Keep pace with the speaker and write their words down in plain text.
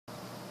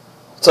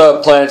What's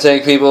up, Planet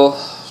Tank people?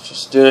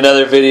 Just doing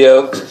another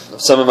video of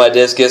some of my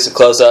discus, a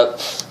close up.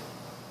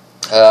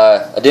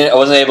 I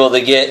wasn't able to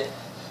get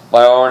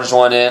my orange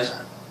one in.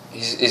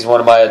 He's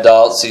one of my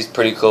adults. He's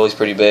pretty cool. He's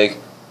pretty big.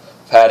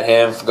 I've had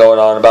him for going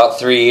on about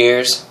 3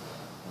 years.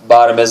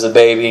 Bought him as a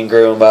baby and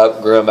grew him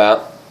up, grew him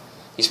out.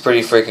 He's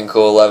pretty freaking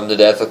cool. Love him to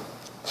death.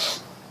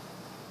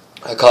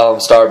 I call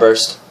him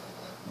Starburst.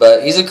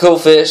 But he's a cool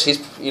fish. He's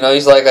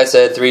like I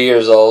said, 3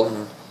 years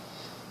old.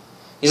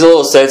 He's a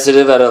little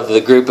sensitive out of the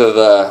group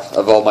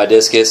of all my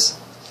discus.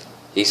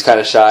 He's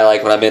kind of shy.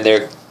 Like when I'm in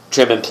there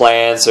trimming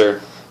plants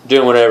or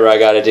doing whatever I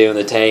got to do in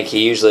the tank,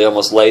 he usually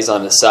almost lays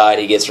on the side.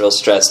 He gets real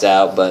stressed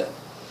out. But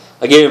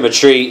I give him a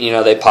treat.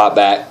 They pop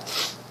back.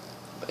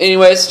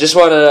 Anyways, just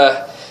wanted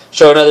to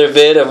show another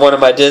vid of one of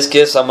my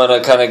discus. I'm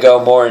gonna kind of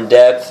go more in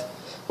depth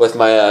with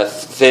my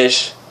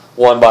fish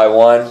one by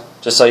one,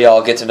 just so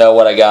y'all get to know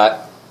what I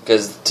got.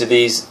 Because to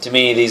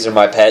me, these are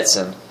my pets,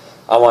 and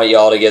I want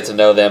y'all to get to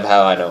know them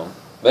how I know them.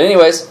 But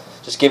anyways,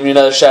 just giving you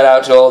another shout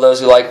out to all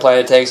those who like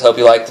Planet Tanks. Hope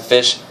you like the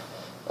fish,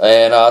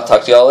 and I'll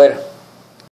talk to y'all later.